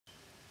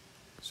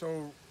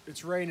So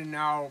it's raining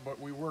now, but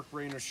we work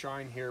rain or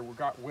shine here. We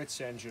got Whit's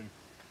engine.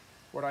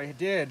 What I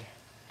did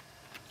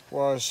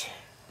was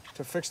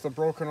to fix the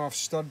broken off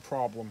stud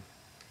problem.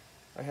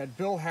 I had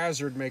Bill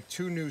Hazard make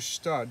 2 new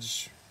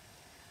studs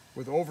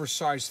with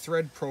oversized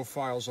thread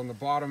profiles on the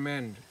bottom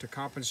end to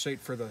compensate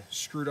for the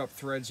screwed up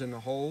threads in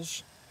the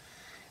holes.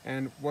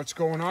 And what's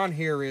going on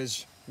here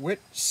is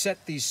Whit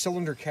set these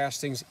cylinder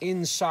castings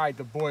inside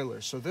the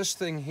boiler. So this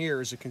thing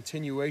here is a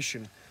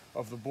continuation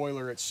of the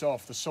boiler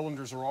itself. The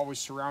cylinders are always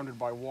surrounded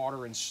by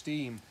water and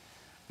steam,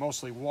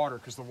 mostly water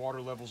because the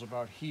water level's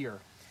about here.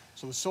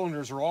 So the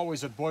cylinders are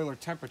always at boiler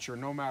temperature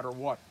no matter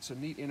what. It's a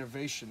neat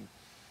innovation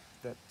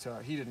that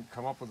he didn't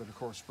come up with it, of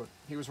course, but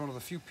he was one of the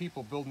few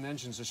people building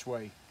engines this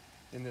way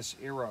in this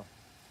era.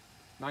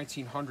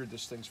 1900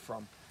 this thing's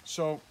from.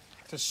 So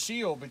to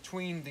seal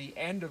between the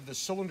end of the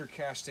cylinder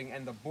casting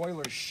and the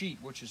boiler sheet,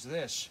 which is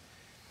this,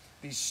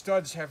 these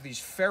studs have these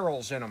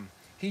ferrules in them.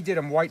 He did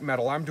them white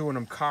metal, I'm doing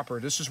them copper.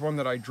 This is one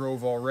that I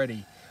drove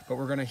already, but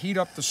we're gonna heat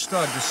up the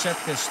stud to set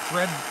this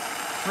thread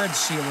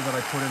sealer that I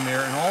put in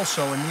there, and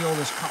also anneal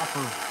this copper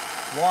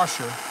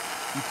washer.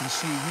 You can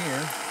see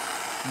here,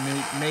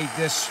 made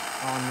this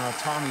on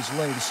Tommy's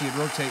lathe. You see it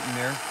rotating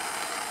there.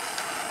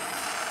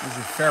 There's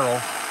your ferrule.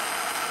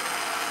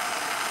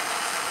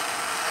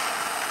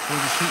 We're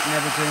just heating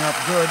everything up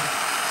good.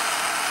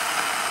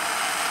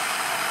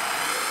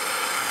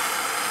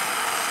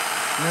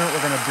 And then what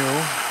we're gonna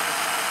do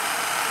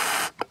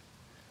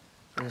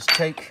is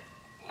take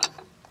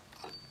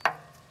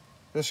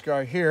this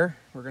guy here,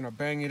 we're gonna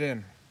bang it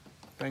in,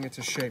 bang it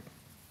to shape.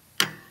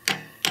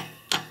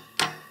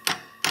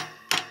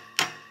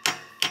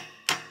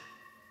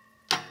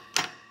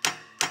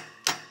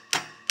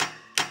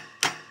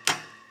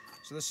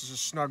 So this is a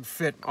snug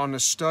fit on the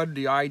stud.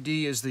 The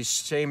ID is the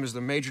same as the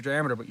major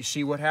diameter, but you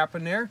see what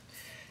happened there?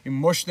 You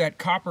mush that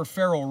copper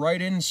ferrule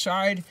right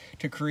inside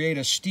to create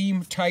a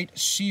steam-tight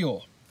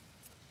seal.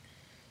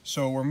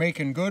 So we're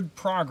making good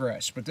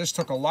progress, but this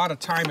took a lot of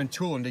time and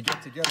tooling to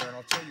get together, and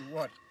I'll tell you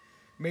what,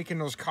 making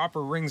those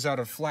copper rings out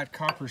of flat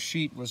copper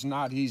sheet was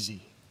not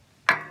easy.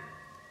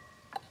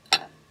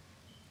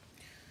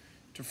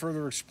 To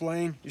further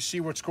explain, you see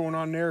what's going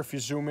on there? If you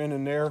zoom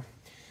in there,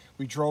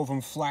 we drove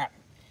them flat.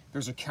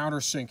 There's a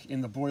countersink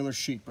in the boiler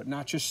sheet, but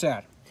not just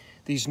that.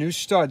 These new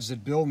studs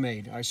that Bill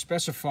made, I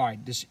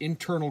specified this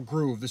internal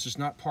groove. This is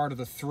not part of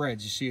the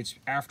threads. You see it's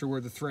after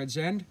where the threads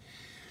end.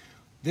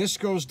 This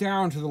goes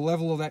down to the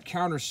level of that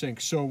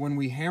countersink. So when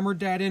we hammered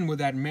that in with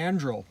that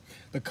mandrel,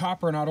 the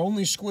copper not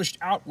only squished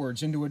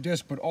outwards into a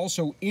disc, but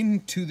also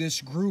into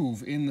this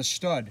groove in the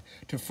stud.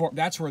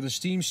 That's where the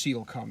steam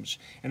seal comes.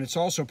 And it's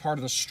also part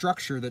of the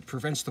structure that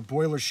prevents the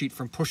boiler sheet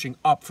from pushing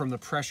up from the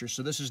pressure.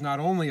 So this is not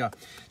only a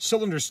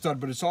cylinder stud,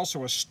 but it's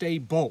also a stay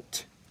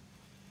bolt.